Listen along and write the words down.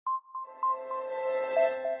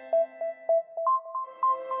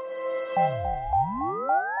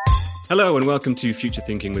Hello and welcome to Future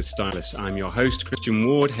Thinking with Stylus. I'm your host, Christian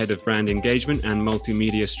Ward, Head of Brand Engagement and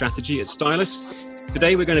Multimedia Strategy at Stylus.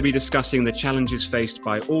 Today we're going to be discussing the challenges faced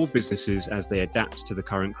by all businesses as they adapt to the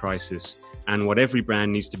current crisis and what every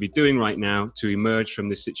brand needs to be doing right now to emerge from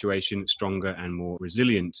this situation stronger and more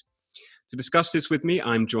resilient. To discuss this with me,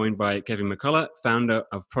 I'm joined by Kevin McCullagh, founder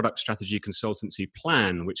of product strategy consultancy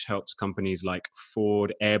Plan, which helps companies like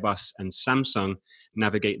Ford, Airbus, and Samsung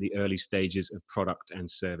navigate the early stages of product and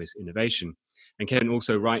service innovation. And Kevin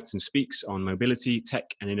also writes and speaks on mobility, tech,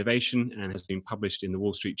 and innovation, and has been published in the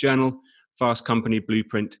Wall Street Journal, Fast Company,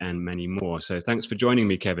 Blueprint, and many more. So thanks for joining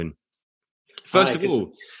me, Kevin. First of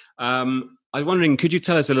all, I was wondering, could you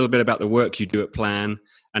tell us a little bit about the work you do at Plan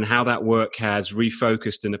and how that work has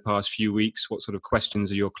refocused in the past few weeks? What sort of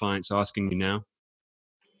questions are your clients asking you now?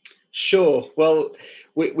 Sure. Well,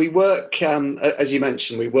 we work, as you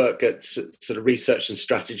mentioned, we work at sort of research and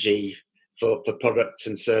strategy for product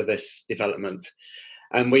and service development.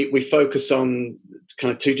 And we focus on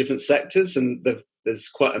kind of two different sectors, and there's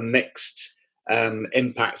quite a mixed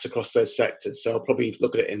impacts across those sectors. So I'll probably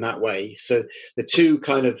look at it in that way. So the two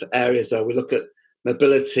kind of areas are we look at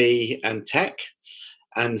mobility and tech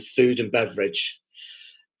and food and beverage.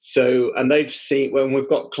 So, and they've seen, when we've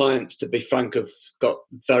got clients, to be frank, have got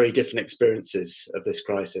very different experiences of this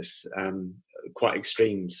crisis, quite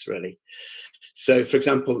extremes, really. So, for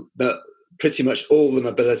example, pretty much all the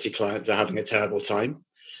mobility clients are having a terrible time.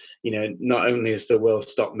 You know, not only has the world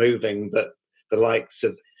stopped moving, but the likes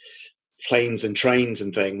of planes and trains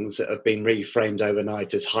and things that have been reframed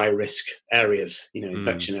overnight as high risk areas,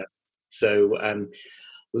 infection areas. So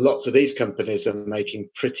lots of these companies are making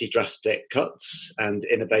pretty drastic cuts, and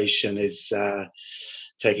innovation is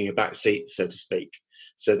taking a back seat, so to speak.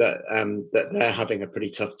 So that they're having a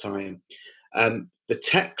pretty tough time. The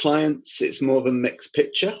tech clients, it's more of a mixed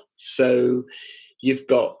picture. So you've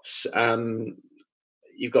got some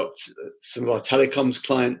of our telecoms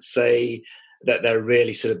clients say that they're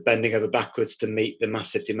really sort of bending over backwards to meet the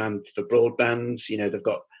massive demand for broadband. They've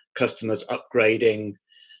got customers upgrading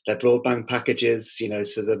their broadband packages,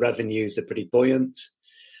 so the revenues are pretty buoyant.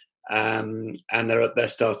 And they're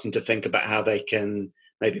starting to think about how they can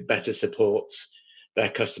maybe better support their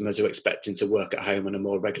customers who are expecting to work at home on a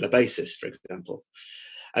more regular basis, for example.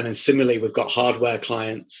 And then similarly, we've got hardware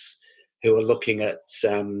clients who are looking at,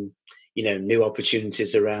 new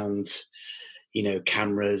opportunities around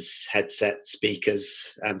cameras, headsets,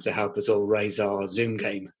 speakers, to help us all raise our Zoom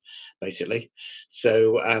game, basically.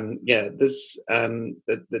 So, there's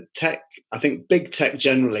the tech. I think big tech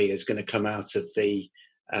generally is going to come out of the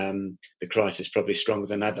crisis probably stronger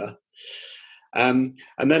than ever. And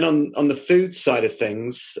then on the food side of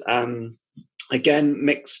things, again,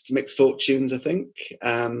 mixed fortunes, I think.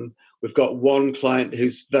 We've got one client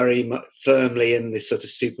who's very much firmly in this sort of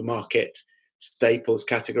supermarket staples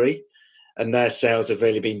category, and their sales have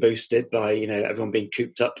really been boosted by everyone being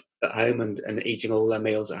cooped up at home and eating all their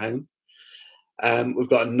meals at home. We've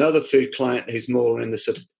got another food client who's more in the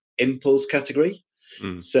sort of impulse category.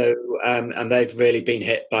 So and they've really been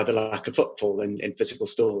hit by the lack of footfall in physical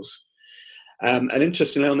stores. And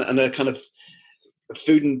interestingly, on a kind of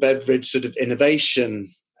food and beverage sort of innovation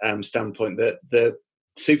standpoint, that the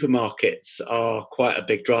supermarkets are quite a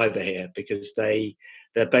big driver here, because they're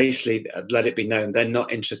basically, let it be known, they're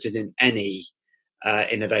not interested in any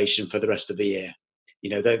innovation for the rest of the year.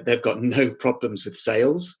 They've got no problems with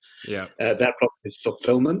sales. Yeah, their problem is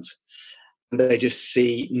fulfillment, and they just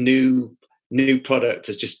see new product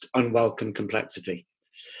as just unwelcome complexity.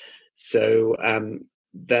 So our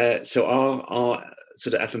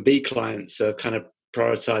sort of F&B clients are kind of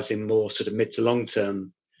prioritizing more sort of mid to long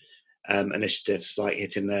term initiatives, like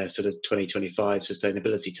hitting their sort of 2025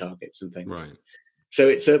 sustainability targets and things. Right. So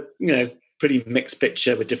it's a pretty mixed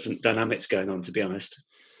picture with different dynamics going on, to be honest.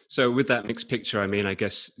 So with that mixed picture, I mean, I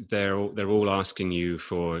guess they're all asking you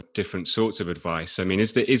for different sorts of advice. I mean,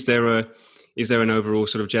 is there an overall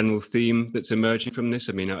sort of general theme that's emerging from this?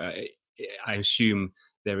 I mean, I assume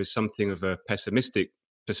there is something of a pessimistic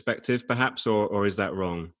perspective, perhaps, or is that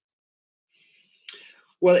wrong?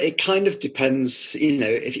 Well, it kind of depends.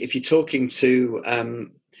 If you're talking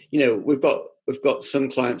to, we've got some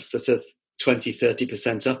clients that are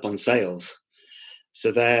 20-30% up on sales.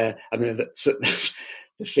 So they're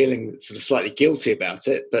feeling sort of slightly guilty about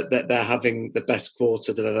it, but that they're having the best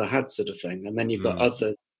quarter they've ever had, sort of thing. And then you've got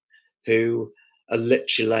others who are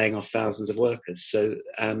literally laying off thousands of workers. So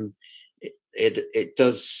it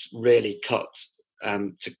does really cut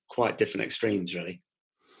to quite different extremes, really.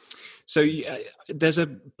 So there's a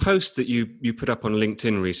post that you put up on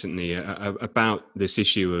LinkedIn recently about this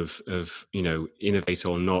issue of innovate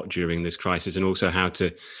or not during this crisis, and also how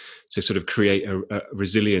to sort of create a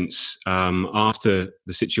resilience after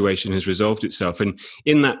the situation has resolved itself. And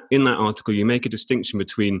in that article, you make a distinction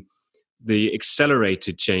between the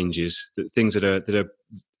accelerated changes, things that are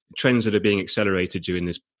trends that are being accelerated during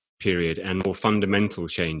this period, and more fundamental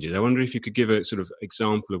changes. I wonder if you could give a sort of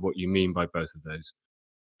example of what you mean by both of those.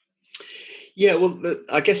 Yeah, well,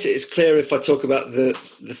 I guess it is clear if I talk about the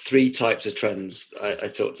three types of trends I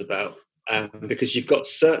talked about, because you've got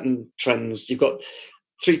certain trends. You've got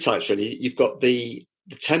three types really. You've got the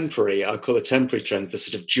temporary. I call the temporary trends, the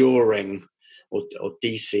sort of during, or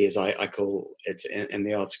DC as I call it in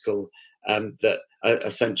the article, that are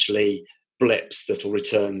essentially blips that will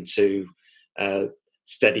return to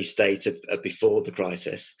steady state of before the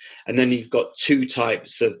crisis. And then you've got two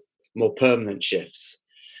types of more permanent shifts.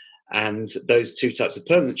 And those two types of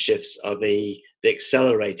permanent shifts are the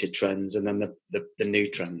accelerated trends and then the new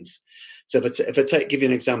trends. So if I give you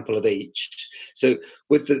an example of each. So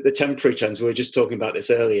with the temporary trends, we were just talking about this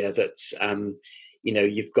earlier, that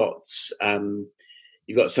you've got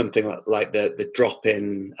something like the drop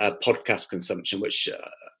in podcast consumption, which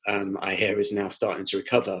I hear is now starting to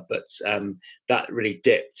recover, but that really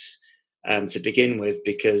dipped to begin with,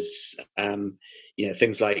 because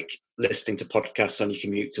things like listening to podcasts on your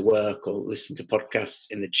commute to work or listening to podcasts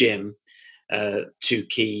in the gym, two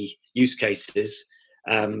key use cases,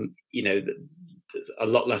 a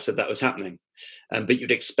lot less of that was happening. But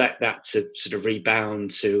you'd expect that to sort of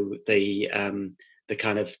rebound to the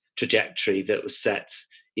kind of trajectory that was set,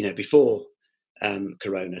 before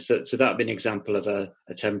Corona. So that would be an example of a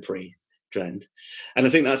temporary trend. And I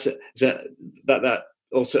think that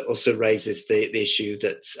also raises the issue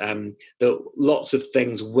that lots of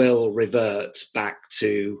things will revert back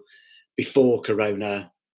to before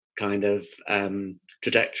Corona kind of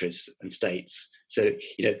trajectories and states. So,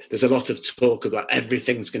 there's a lot of talk about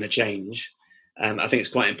everything's going to change. I think it's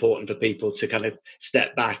quite important for people to kind of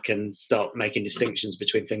step back and start making distinctions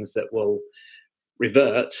between things that will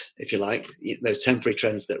revert, if you like, those temporary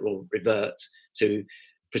trends that will revert to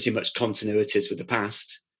pretty much continuities with the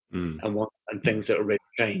past, and things that will really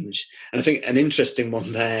change. And I think an interesting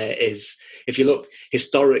one there is, if you look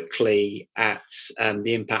historically at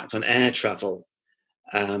the impact on air travel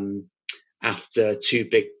after two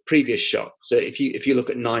big previous shocks. So if you look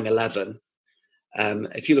at 9/11,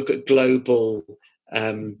 if you look at global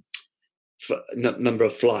number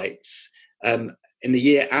of flights, in the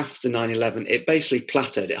year after 9/11, it basically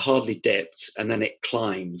plateaued. It hardly dipped, and then it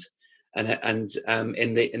climbed. And in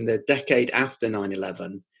the decade after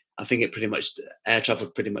 9/11, I think air travel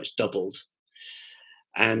pretty much doubled.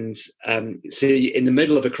 And so in the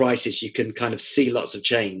middle of a crisis, you can kind of see lots of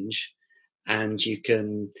change, and you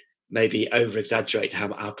can maybe over-exaggerate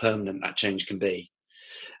how permanent that change can be.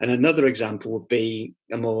 And another example would be,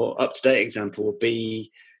 a more up-to-date example would be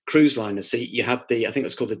cruise liners. So you had I think it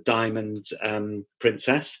was called the Diamond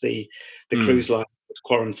Princess, the cruise line was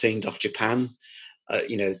quarantined off Japan.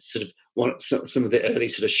 Sort of some of the early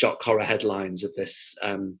sort of shock horror headlines of this,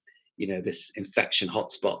 this infection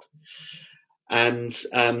hotspot. And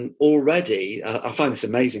already, I find this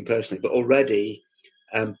amazing personally, but already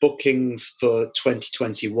bookings for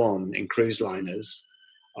 2021 in cruise liners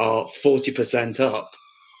are 40% up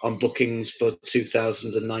on bookings for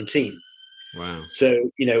 2019. Wow.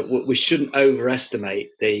 So, we shouldn't overestimate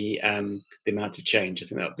the amount of change. I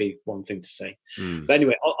think that would be one thing to say. But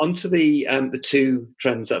anyway, onto the two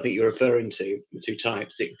trends that I think you're referring to, the two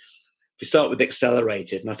types. We start with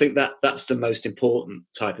accelerated, and I think that's the most important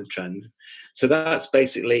type of trend. So that's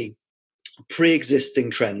basically pre-existing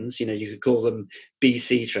trends, you could call them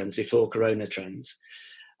BC trends, before Corona trends,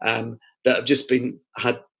 that have just been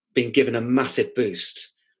given a massive boost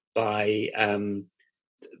by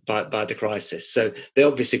the crisis. So the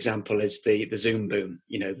obvious example is the Zoom boom.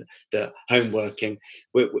 The home working.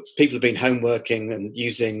 People have been home working and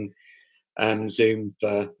using Zoom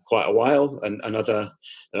for quite a while, and other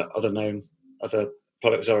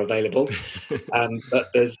products are available. But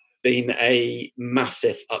there's been a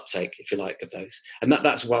massive uptake, if you like, of those, and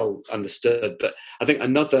that's well understood. But I think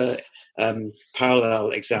another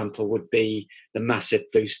parallel example would be the massive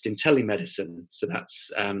boost in telemedicine. So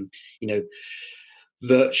that's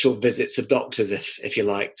virtual visits of doctors, if you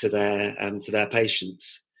like, to their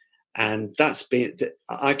patients. And that's been,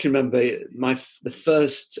 I can remember some of the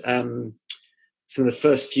first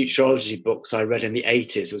futurology books I read in the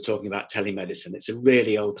 80s were talking about telemedicine. It's a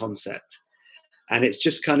really old concept, and it's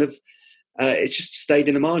just kind of it's just stayed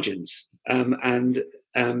in the margins, and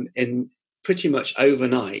in pretty much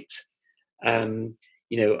overnight,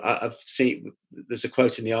 I've seen there's a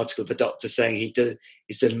quote in the article of a doctor saying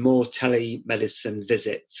he's done more telemedicine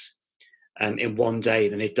visits in one day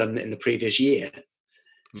than he'd done in the previous year. Wow.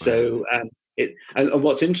 So and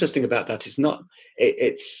what's interesting about that is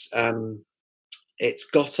it's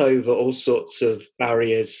got over all sorts of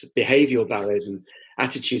barriers, behavioural barriers and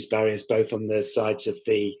attitudes barriers, both on the sides of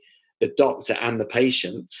the doctor and the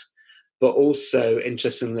patient, but also,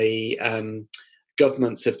 interestingly,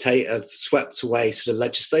 governments have swept away sort of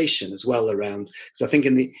legislation as well around. Because I think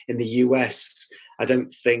in the US, I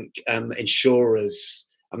don't think insurers.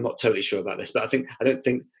 I'm not totally sure about this, but I don't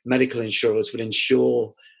think medical insurers would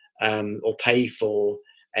insure or pay for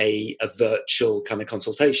a virtual kind of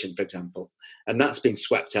consultation, for example, and that's been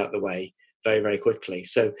swept out the way very, very quickly.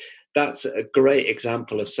 So that's a great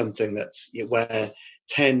example of something that's where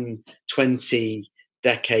 10, 20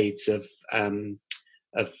 decades of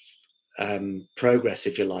progress,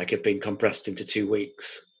 if you like, have been compressed into 2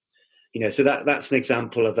 weeks. So that's an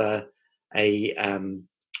example of an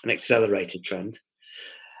accelerated trend.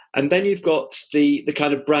 And then you've got the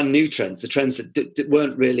kind of brand new trends, the trends that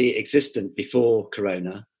weren't really existent before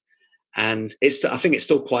Corona. And I think it's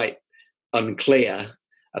still quite unclear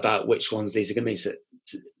about which ones these are going to be.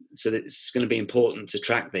 So it's going to be important to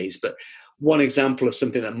track these. But one example of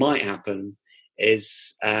something that might happen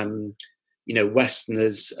is,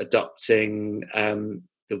 Westerners adopting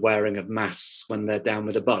the wearing of masks when they're down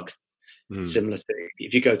with a bug. Similar to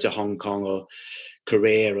if you go to Hong Kong or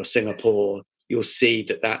Korea or Singapore, you'll see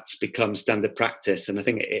that that's become standard practice. And I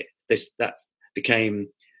think that became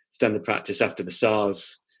standard practice after the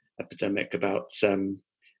SARS epidemic about 10,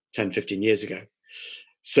 15 years ago.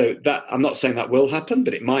 So that, I'm not saying that will happen,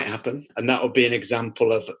 but it might happen. And that would be an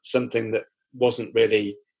example of something that wasn't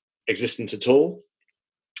really existent at all.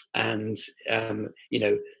 And,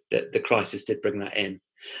 the crisis did bring that in.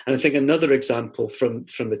 And I think another example from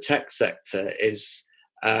the tech sector is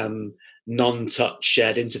non-touch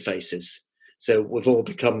shared interfaces. So we've all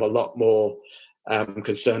become a lot more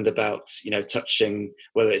concerned about, touching,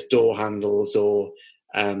 whether it's door handles or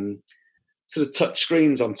sort of touch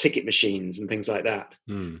screens on ticket machines and things like that.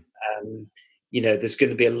 There's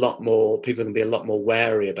going to be people are going to be a lot more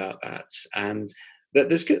wary about that. And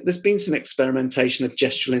there's been some experimentation of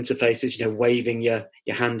gestural interfaces, waving your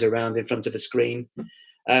hand around in front of a screen.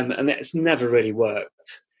 And it's never really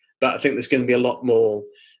worked. But I think there's going to be a lot more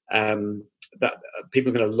that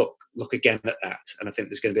people are going to look again at that. And I think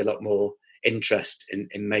there's going to be a lot more interest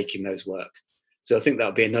in making those work. So I think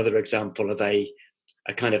that'll be another example of a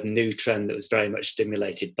kind of new trend that was very much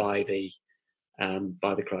stimulated by the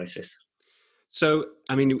crisis. So,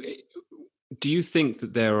 I mean, do you think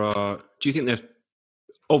that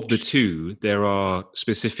of the two, there are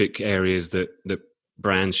specific areas that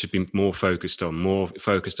brands should be more focused on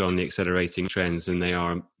the accelerating trends than they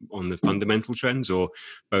are on the fundamental trends, or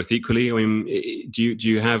both equally? I mean, do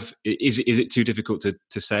you have, is it too difficult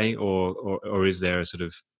to say, or is there a sort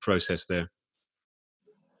of process there?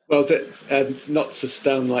 Well, not to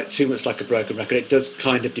sound like too much like a broken record, it does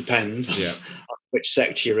kind of depend on which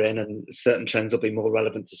sector you're in, and certain trends will be more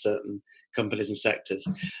relevant to certain companies and sectors.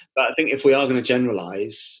 But I think if we are going to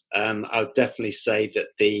generalize, I would definitely say that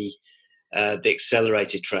the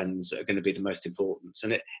accelerated trends are going to be the most important.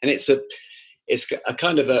 And it's a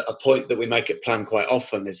kind of a point that we make at Plan quite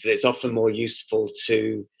often, is that it's often more useful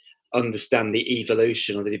to understand the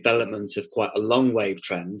evolution or the development of quite a long wave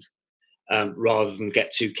trend, rather than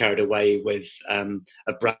get too carried away with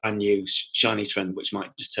a brand new shiny trend, which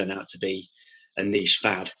might just turn out to be a niche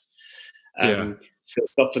fad. So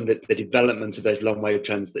it's often the development of those long wave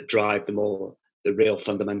trends that drive the real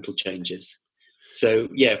fundamental changes. So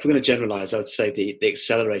if we're going to generalize, I would say the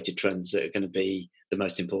accelerated trends are going to be the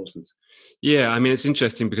most important. Yeah, I mean, it's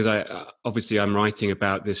interesting because I'm writing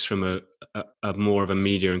about this from a more of a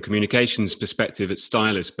media and communications perspective at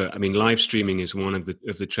Stylus, but I mean, live streaming is one of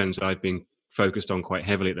the trends that I've been focused on quite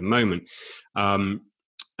heavily at the moment.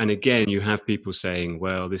 And again, you have people saying,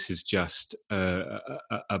 well, this is just a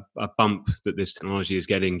bump that this technology is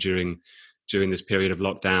getting during this period of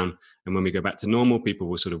lockdown. And when we go back to normal, people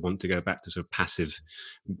will sort of want to go back to sort of passive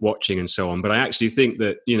watching and so on. But I actually think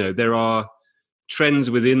that, there are trends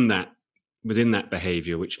within that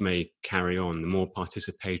behavior which may carry on, the more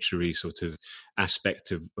participatory sort of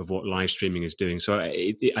aspect of what live streaming is doing. So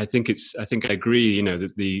I think I agree,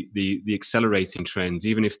 that the accelerating trends,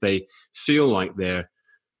 even if they feel like they're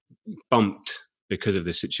bumped because of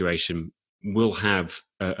this situation, will have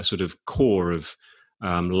a sort of core of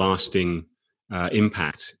lasting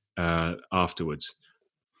impact afterwards.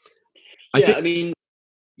 I mean,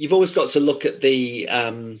 you've always got to look at the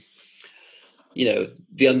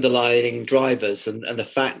the underlying drivers and the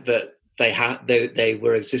fact that they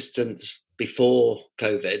were existent before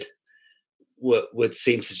COVID would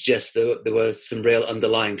seem to suggest there were some real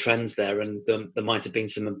underlying trends there, and there might have been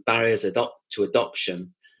some barriers to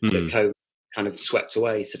adoption that COVID kind of swept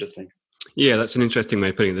away, sort of thing. Yeah, that's an interesting way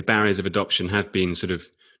of putting it. The barriers of adoption have been sort of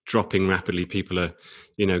dropping rapidly. People are,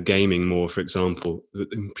 gaming more, for example.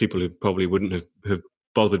 People who probably wouldn't have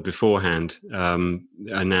bothered beforehand are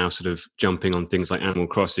now sort of jumping on things like Animal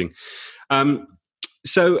Crossing.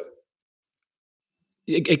 So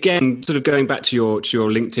again, sort of going back to your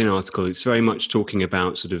LinkedIn article, it's very much talking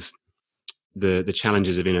about sort of the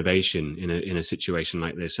challenges of innovation in a situation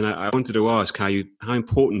like this. And I wanted to ask how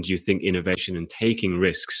important do you think innovation and taking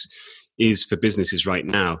risks is for businesses right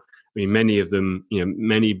now? I mean, many of them,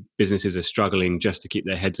 many businesses are struggling just to keep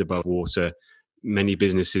their heads above water. Many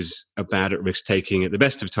businesses are bad at risk taking at the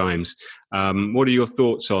best of times. What are your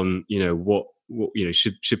thoughts on, what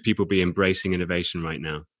should people be embracing innovation right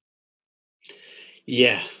now?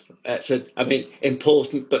 Yeah,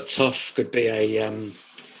 important but tough could be a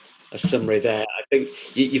summary there. I think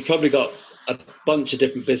you've probably got a bunch of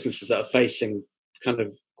different businesses that are facing kind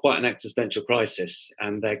of quite an existential crisis,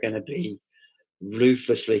 and they're going to be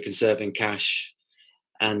ruthlessly conserving cash,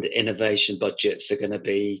 and innovation budgets are going to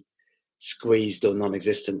be squeezed or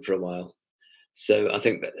non-existent for a while. So I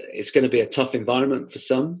think that it's going to be a tough environment for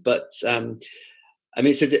some, but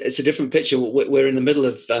it's a different picture. We're in the middle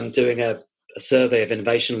of doing a survey of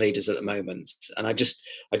innovation leaders at the moment, and I just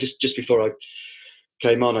before I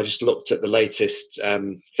came on, I just looked at the latest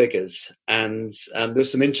figures, and there were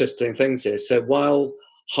some interesting things here. So while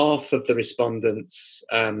half of the respondents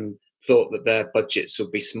thought that their budgets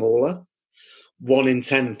would be smaller, 1 in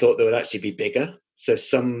 10 thought they would actually be bigger. So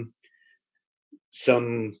some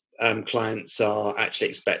clients are actually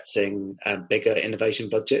expecting bigger innovation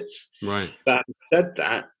budgets. Right. But having said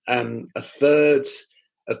that, a third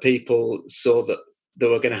of people saw that they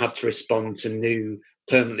were going to have to respond to new,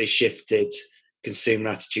 permanently shifted consumer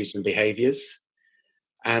attitudes and behaviours,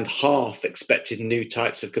 and half expected new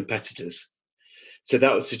types of competitors. So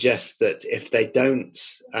that would suggest that if they don't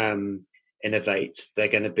innovate, they're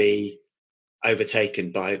going to be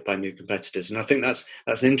overtaken by new competitors. And I think that's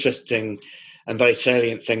an interesting and very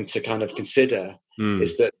salient thing to kind of consider,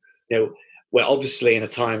 is that we're obviously in a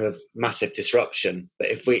time of massive disruption, but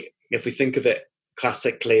if we think of it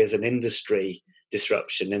classically as an industry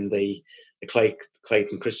disruption in the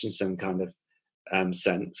Clayton Christensen kind of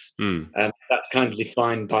sense, that's kind of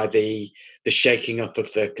defined by the shaking up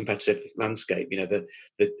of the competitive landscape.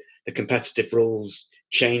 The competitive rules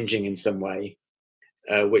changing in some way,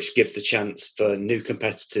 which gives the chance for new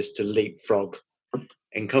competitors to leapfrog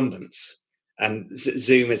incumbents. And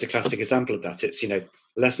Zoom is a classic example of that. It's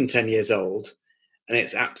less than 10 years old, and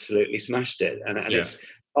it's absolutely smashed it. And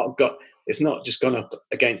it's not just gone up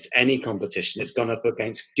against any competition. It's gone up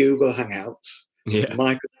against Google Hangouts,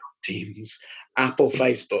 Microsoft Teams, Apple,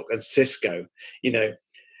 Facebook, and Cisco.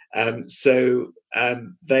 And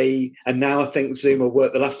now I think Zoom are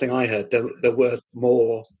worth. The last thing I heard, they're worth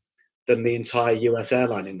more than the entire US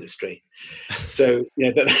airline industry. So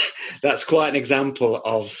that's quite an example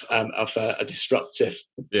of a disruptive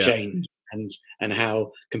change, and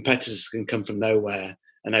how competitors can come from nowhere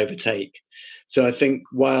and overtake. So I think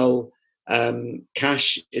while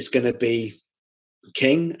cash is going to be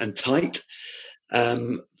king and tight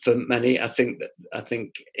for many, I think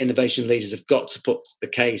innovation leaders have got to put the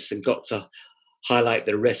case and got to highlight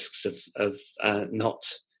the risks of not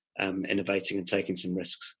innovating and taking some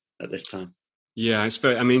risks at this time. Yeah, it's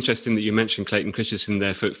very. Interesting that you mentioned Clayton Christensen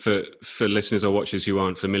there. For listeners or watchers who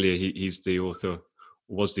aren't familiar, he's the author,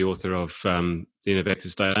 was the author of The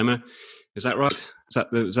Innovator's Dilemma. Is that right? Is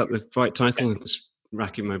that the right title? It's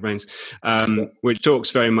racking my brains. Which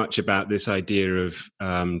talks very much about this idea of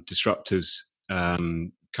disruptors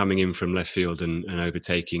coming in from left field and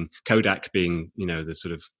overtaking. Kodak being, the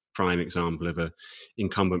sort of prime example of a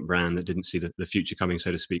incumbent brand that didn't see the future coming,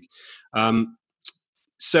 so to speak.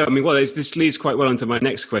 So, this leads quite well into my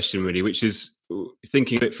next question, really, which is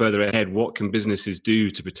thinking a bit further ahead. What can businesses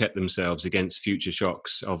do to protect themselves against future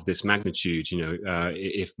shocks of this magnitude?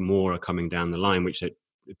 If more are coming down the line, which it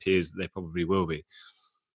appears that they probably will be.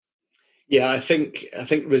 Yeah, I think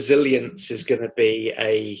resilience is going to be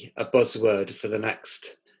a buzzword for the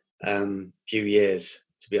next few years,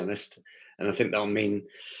 to be honest. And I think that'll mean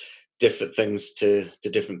different things to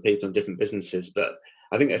different people and different businesses. But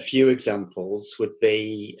I think a few examples would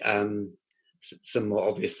be some more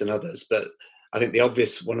obvious than others. But I think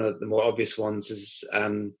one of the more obvious ones is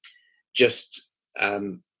just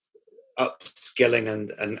upskilling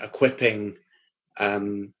and equipping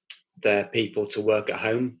their people to work at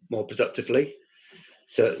home more productively.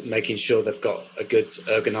 So making sure they've got a good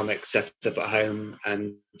ergonomic setup at home,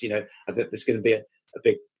 and I think there's going to be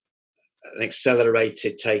an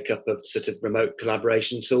accelerated take-up of sort of remote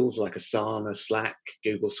collaboration tools like Asana, Slack,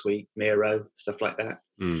 Google Suite, Miro, stuff like that.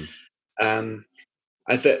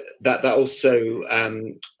 I think that also,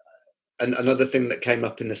 another thing that came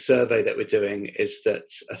up in the survey that we're doing is that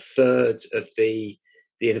a third of the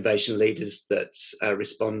innovation leaders that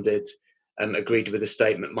responded agreed with the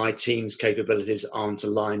statement, my team's capabilities aren't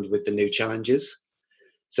aligned with the new challenges.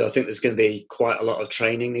 So I think there's going to be quite a lot of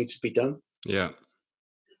training needs to be done. Yeah.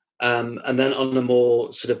 And then on the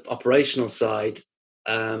more sort of operational side,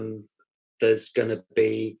 there's going to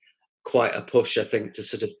be quite a push, I think, to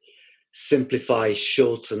sort of simplify,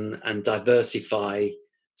 shorten, and diversify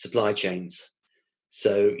supply chains.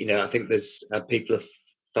 So, I think there's people have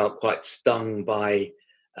felt quite stung by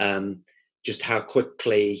just how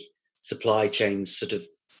quickly supply chains sort of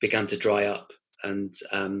began to dry up, and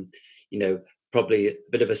probably a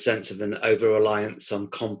bit of a sense of an over-reliance on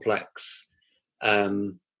complex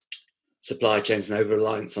supply chains and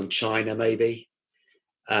over-reliance on China, maybe.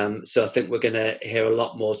 So I think we're going to hear a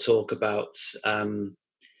lot more talk about,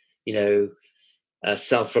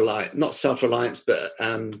 self-reliance, not self-reliance, but,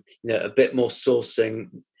 a bit more sourcing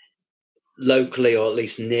locally, or at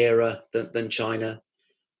least nearer than China,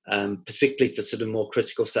 particularly for sort of more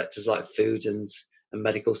critical sectors like food and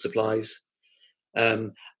medical supplies.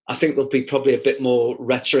 I think there'll be probably a bit more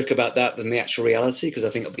rhetoric about that than the actual reality, because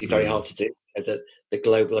I think it'll be very hard to do. The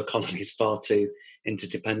global economy is far too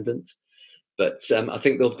interdependent. But I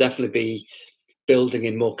think there'll definitely be building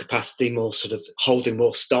in more capacity, more sort of holding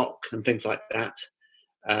more stock and things like that,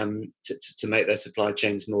 to make their supply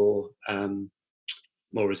chains more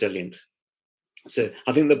resilient. So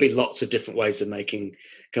I think there'll be lots of different ways of making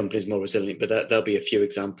companies more resilient, but there'll be a few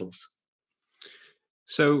examples.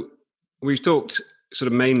 So we've talked sort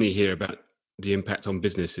of mainly here about the impact on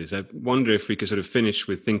businesses. I wonder if we could sort of finish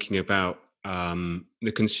with thinking about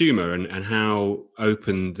the consumer and how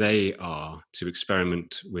open they are to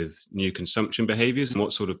experiment with new consumption behaviors, and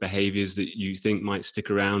what sort of behaviors that you think might stick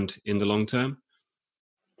around in the long term.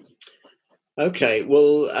 Okay,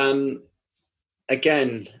 well,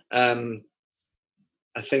 again, I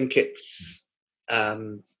think it's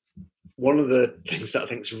one of the things that I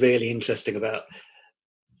think is really interesting about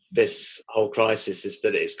this whole crisis is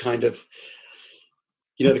that it's kind of,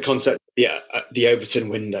 the concept, the Overton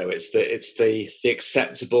window. It's the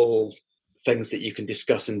acceptable things that you can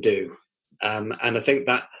discuss and do, and I think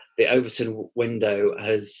that the Overton window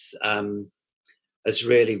has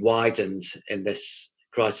really widened in this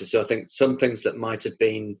crisis. So I think some things that might have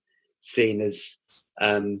been seen as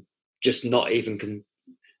just not even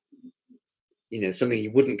something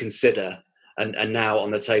you wouldn't consider, and now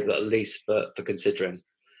on the table, at least for considering.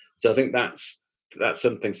 So I think that's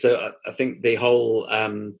something. So I think the whole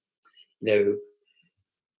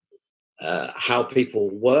how people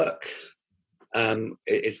work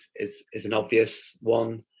is an obvious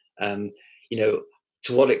one.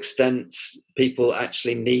 To what extent people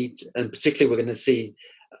actually need, and particularly we're going to see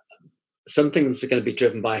some things are going to be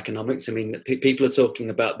driven by economics. I mean, people are talking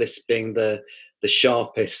about this being the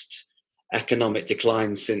sharpest economic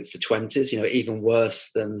decline since the 1920s, even worse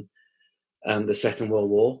than the Second World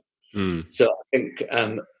War. So I think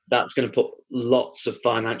that's going to put lots of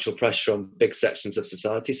financial pressure on big sections of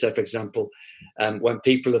society. So, for example, when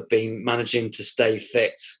people have been managing to stay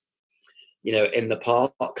fit, in the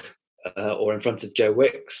park or in front of Joe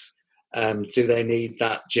Wicks, do they need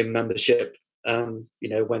that gym membership? When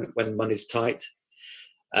money's tight.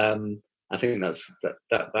 I think that's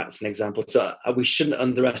an example. So we shouldn't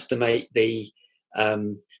underestimate the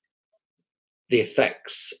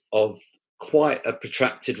effects of quite a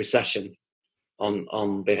protracted recession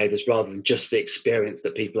on behaviours, rather than just the experience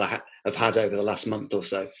that people have had over the last month or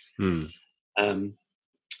so. But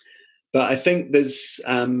I think there's,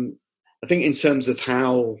 I think in terms of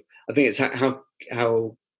how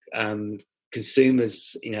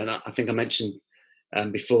consumers, and I think I mentioned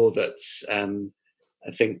before that I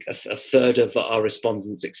think a third of our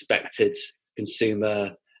respondents expected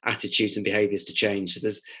consumer attitudes and behaviours to change. So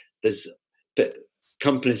but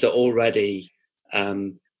companies are already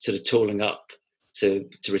sort of tooling up to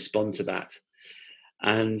respond to that.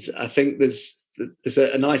 And I think there's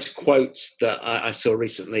a nice quote that I saw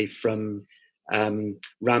recently from Rahm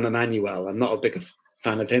Emanuel. I'm not a big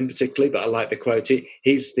fan of him particularly, but I like the quote.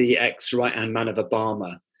 He's the ex-right-hand man of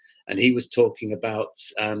Obama, and he was talking about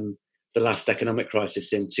the last economic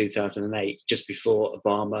crisis in 2008, just before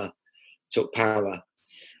Obama took power.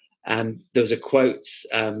 And there was a quote,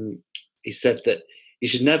 he said that you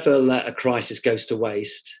should never let a crisis go to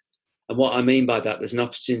waste. And what I mean by that, there's an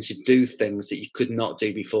opportunity to do things that you could not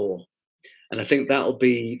do before. And I think that'll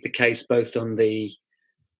be the case both on the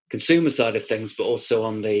consumer side of things, but also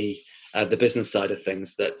on the business side of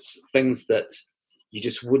things. That's things that you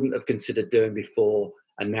just wouldn't have considered doing before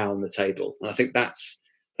are now on the table. And I think that's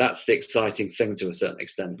the exciting thing to a certain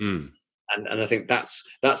extent. And I think that's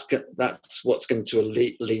what's going to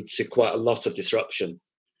lead to quite a lot of disruption,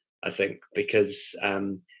 I think, because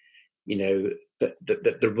the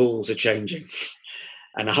rules are changing.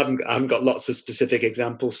 And I haven't got lots of specific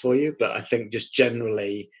examples for you, but I think just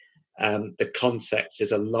generally the context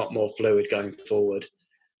is a lot more fluid going forward,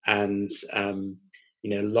 and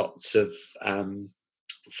lots of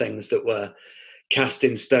things that were cast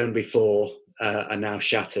in stone before are now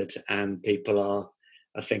shattered, and people are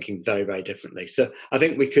thinking very, very differently. So I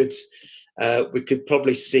think we could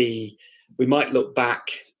probably see, we might look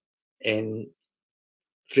back in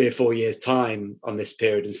 3 or 4 years' time on this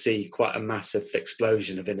period and see quite a massive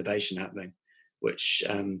explosion of innovation happening, which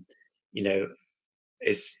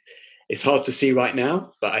is hard to see right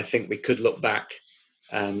now, but I think we could look back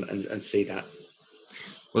and see that.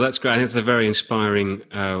 Well, that's great. It's a very inspiring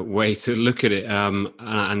way to look at it,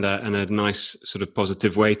 and a nice sort of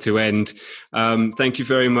positive way to end. Thank you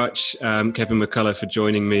very much, Kevin McCullagh, for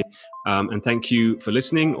joining me, and thank you for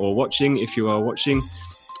listening or watching if you are watching.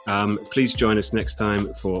 Please join us next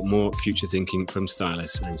time for more Future Thinking from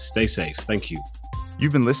Stylus, and stay safe. Thank you.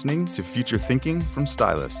 You've been listening to Future Thinking from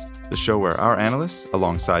Stylus, the show where our analysts,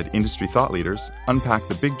 alongside industry thought leaders, unpack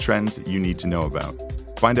the big trends that you need to know about.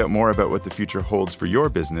 Find out more about what the future holds for your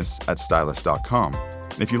business at stylus.com.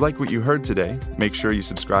 And if you like what you heard today, make sure you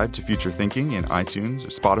subscribe to Future Thinking in iTunes or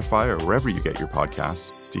Spotify or wherever you get your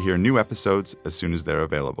podcasts to hear new episodes as soon as they're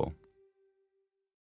available.